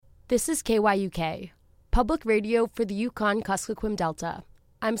This is KYUK, public radio for the Yukon-Kuskokwim Delta.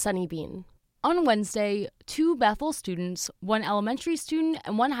 I'm Sunny Bean. On Wednesday, 2 Bethel students, 1 elementary student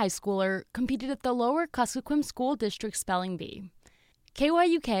and 1 high schooler, competed at the Lower Kuskokwim School District Spelling Bee.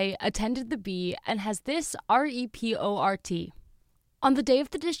 KYUK attended the bee and has this report. On the day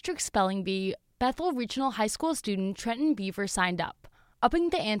of the district spelling bee, Bethel Regional High School student Trenton Beaver signed up, upping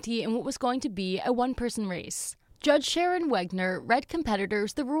the ante in what was going to be a one-person race. Judge Sharon Wegner read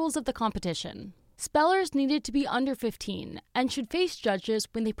competitors the rules of the competition. Spellers needed to be under 15 and should face judges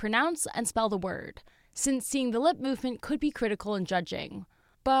when they pronounce and spell the word, since seeing the lip movement could be critical in judging.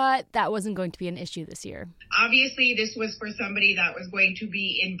 But that wasn't going to be an issue this year. Obviously, this was for somebody that was going to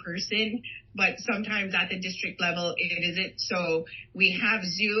be in person, but sometimes at the district level, it isn't. So we have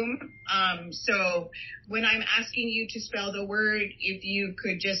Zoom. So when I'm asking you to spell the word, if you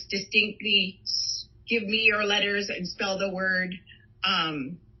could just distinctly give me your letters and spell the word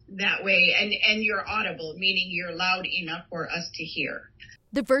that way. And you're audible, meaning you're loud enough for us to hear.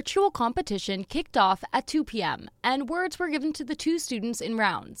 The virtual competition kicked off at 2 p.m., and words were given to the 2 students in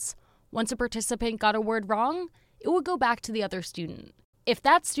rounds. Once a participant got a word wrong, it would go back to the other student. If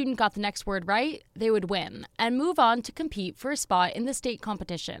that student got the next word right, they would win and move on to compete for a spot in the state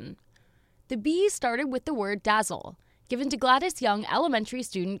competition. The bee started with the word dazzle, given to Gladys Young elementary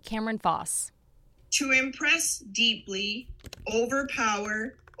student Cameron Foss. To impress deeply,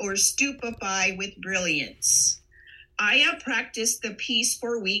 overpower, or stupefy with brilliance. I have practiced the piece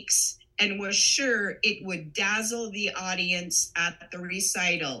for weeks and was sure it would dazzle the audience at the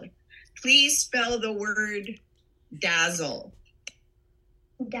recital. Please spell the word dazzle.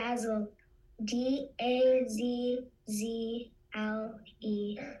 Dazzle. D-A-Z-Z-L-E.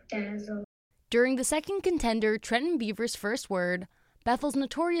 Dazzle. During the second contender, Trenton Beaver's first word, Bethel's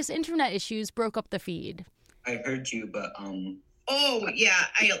notorious internet issues broke up the feed. I heard you, but Oh, yeah.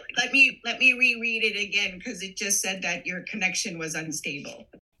 Let me reread it again because it just said that your connection was unstable.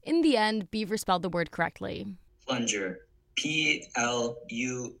 In the end, Beaver spelled the word correctly. Plunger. Plunger.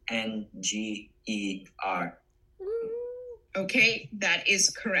 Okay, that is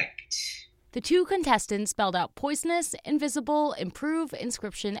correct. The 2 contestants spelled out poisonous, invisible, improve,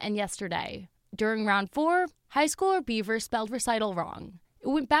 inscription, and yesterday. During round 4, high schooler Beaver spelled recital wrong. It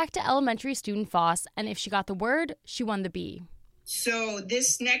went back to elementary student Foss, and if she got the word, she won the bee. So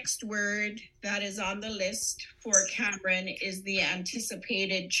this next word that is on the list for Cameron is the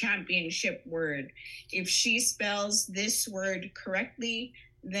anticipated championship word. If she spells this word correctly,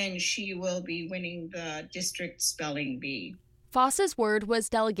 then she will be winning the district spelling bee. Foss's word was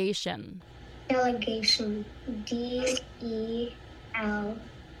delegation. Delegation. D-E-L-E-G-A-T-I-O-N.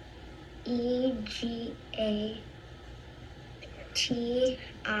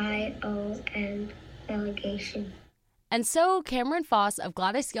 Delegation. And so, Cameron Foss of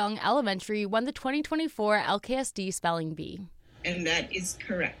Gladys Young Elementary won the 2024 LKSD Spelling Bee. And that is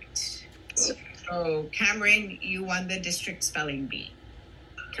correct. So, Cameron, you won the district spelling bee.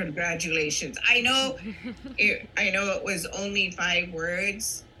 Congratulations. I know it was only 5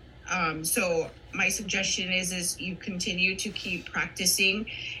 words. So my suggestion is you continue to keep practicing.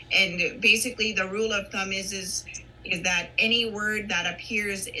 And basically the rule of thumb is that any word that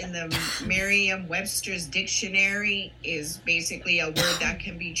appears in the Merriam-Webster's dictionary is basically a word that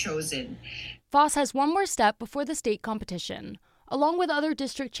can be chosen. Foss has one more step before the state competition. Along with other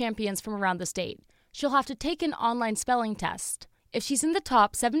district champions from around the state, she'll have to take an online spelling test. If she's in the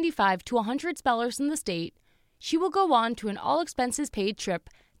top 75 to 100 spellers in the state, she will go on to an all-expenses-paid trip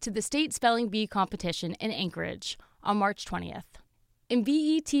to the state spelling bee competition in Anchorage on March 20th. In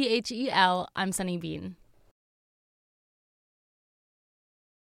VETHEL, I'm Sunny Bean.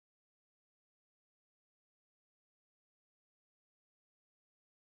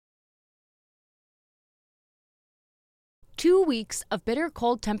 Two weeks of bitter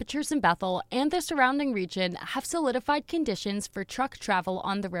cold temperatures in Bethel and the surrounding region have solidified conditions for truck travel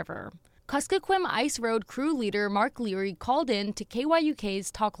on the river. Kuskokwim Ice Road crew leader Mark Leary called in to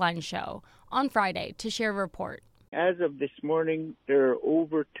KYUK's Talkline show on Friday to share a report. As of this morning, there are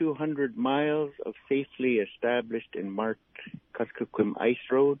over 200 miles of safely established and marked Kuskokwim Ice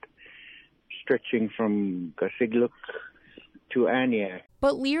Road, stretching from Gasigluk to Aniak.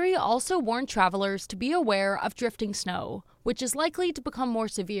 But Leary also warned travelers to be aware of drifting snow, which is likely to become more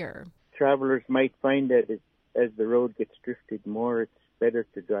severe. Travelers might find that as the road gets drifted more, it's better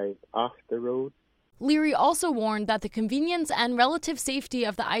to drive off the road. Leary also warned that the convenience and relative safety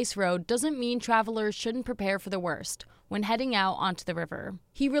of the ice road doesn't mean travelers shouldn't prepare for the worst when heading out onto the river.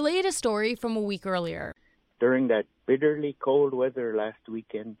 He relayed a story from a week earlier. During that bitterly cold weather last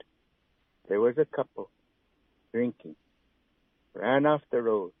weekend, there was a couple drinking, ran off the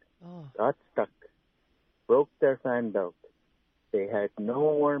road, got stuck, broke their fan belt. They had no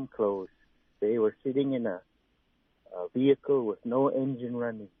warm clothes. They were sitting in a vehicle with no engine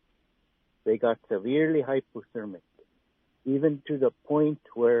running. They got severely hypothermic, even to the point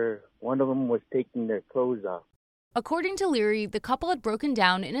where one of them was taking their clothes off. According to Leary, the couple had broken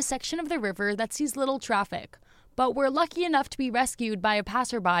down in a section of the river that sees little traffic, but were lucky enough to be rescued by a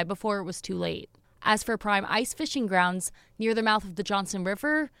passerby before it was too late. As for prime ice fishing grounds near the mouth of the Johnson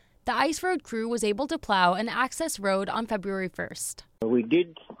River, the ice road crew was able to plow an access road on February 1st. We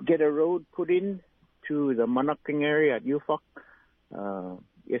did get a road put in to the Monocking area at Ufok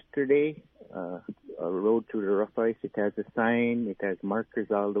yesterday. A road to the rough ice. It has a sign. It has markers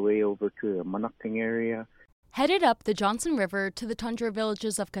all the way over to the Monocking area. Headed up the Johnson River to the tundra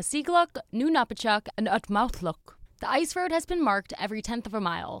villages of Kasigluk, Nunapachuk, and Utmautluk, the ice road has been marked every 10th of a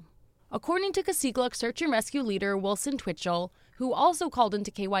mile. According to Kasigluk search and rescue leader Wilson Twitchell, who also called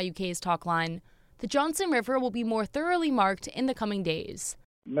into KYUK's talk line, the Johnson River will be more thoroughly marked in the coming days.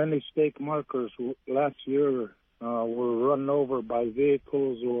 Many stake markers last year were run over by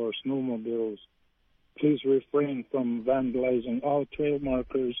vehicles or snowmobiles. Please refrain from vandalizing all trail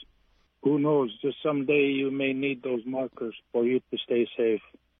markers. Who knows, just someday you may need those markers for you to stay safe.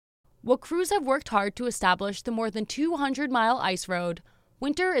 While crews have worked hard to establish the more than 200-mile ice road,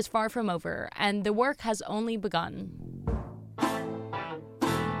 winter is far from over, and the work has only begun.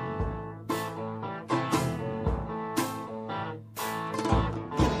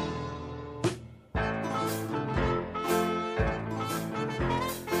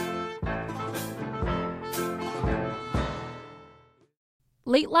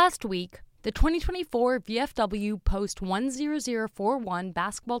 Late last week, the 2024 VFW Post 10041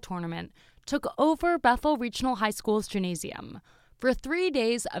 basketball tournament took over Bethel Regional High School's gymnasium for 3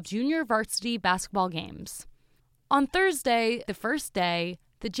 days of junior varsity basketball games. On Thursday, the first day,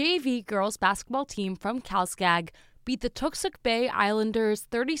 the JV girls basketball team from Calskag beat the Tuxuk Bay Islanders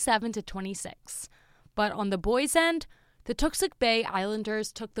 37-26. But on the boys' end, the Tuxuk Bay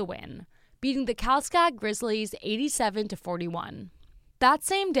Islanders took the win, beating the Calskag Grizzlies 87-41. That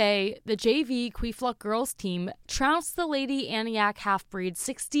same day, the JV Queefluck girls team trounced the Lady Antioch Half-Breeds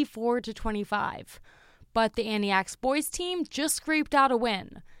 64-25, but the Antioch's boys team just scraped out a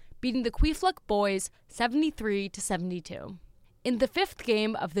win, beating the Queefluck boys 73-72. In the fifth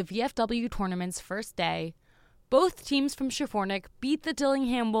game of the VFW tournament's first day, both teams from Chafornik beat the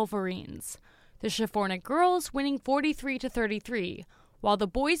Dillingham Wolverines, the Chafornik girls winning 43-33, while the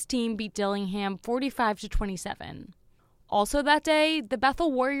boys team beat Dillingham 45-27. Also that day, the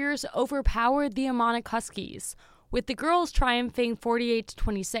Bethel Warriors overpowered the Amonic Huskies, with the girls triumphing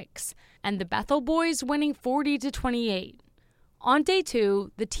 48-26, and the Bethel boys winning 40-28. On day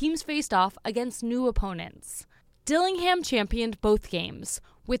 2, the teams faced off against new opponents. Dillingham championed both games,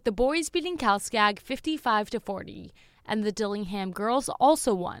 with the boys beating Calskag 55-40, and the Dillingham girls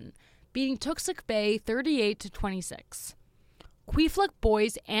also won, beating Tuxuk Bay 38-26. Queefluck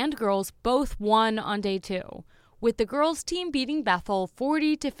boys and girls both won on day 2, with the girls' team beating Bethel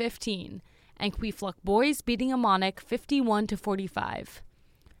 40-15, and Queefluck boys beating Amonic 51-45.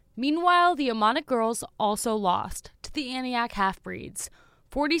 Meanwhile, the Amonic girls also lost to the Antioch Half-Breeds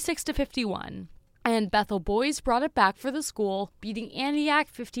 46-51, and Bethel boys brought it back for the school, beating Antioch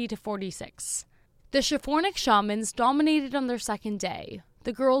 50-46. The Chafornik Shamans dominated on their second day.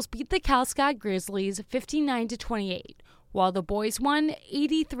 The girls beat the Calskag Grizzlies 59-28, while the boys won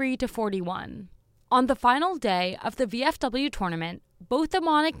 83-41. On the final day of the VFW tournament, both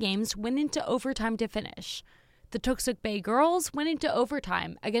Amonic games went into overtime to finish. The Tuxuk Bay girls went into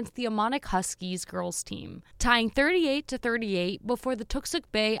overtime against the Amonic Huskies girls team, tying 38-38 before the Tuxuk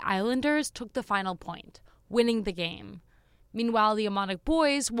Bay Islanders took the final point, winning the game. Meanwhile, the Amonic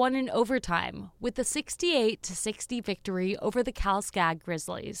boys won in overtime with a 68-60 victory over the Calskag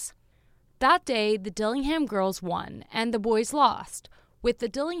Grizzlies. That day, the Dillingham girls won and the boys lost, with the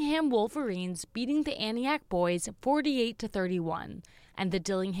Dillingham Wolverines beating the Antioch boys 48-31, and the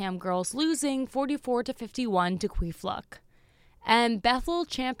Dillingham girls losing 44-51 to Queefluck. And Bethel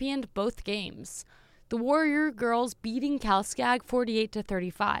championed both games, the Warrior girls beating Calskag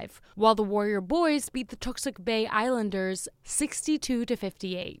 48-35, while the Warrior boys beat the Tuxuk Bay Islanders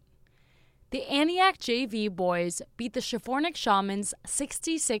 62-58. The Antioch JV boys beat the Chafornik Shamans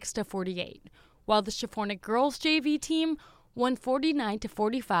 66-48, while the Chafornik girls JV team won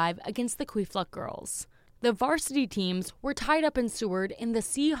 49-45 against the Queefluck girls. The varsity teams were tied up in Seward in the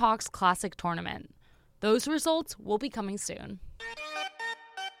Seahawks Classic tournament. Those results will be coming soon.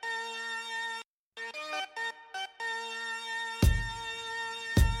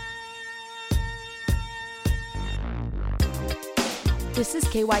 This is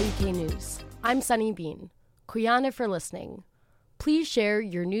KYUK News. I'm Sunny Bean. Kuyana for listening. Please share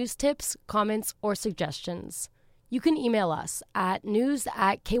your news tips, comments, or suggestions. You can email us at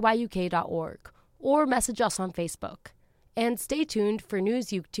news@kyuk.org or message us on Facebook. And stay tuned for News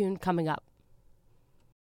Uktune coming up.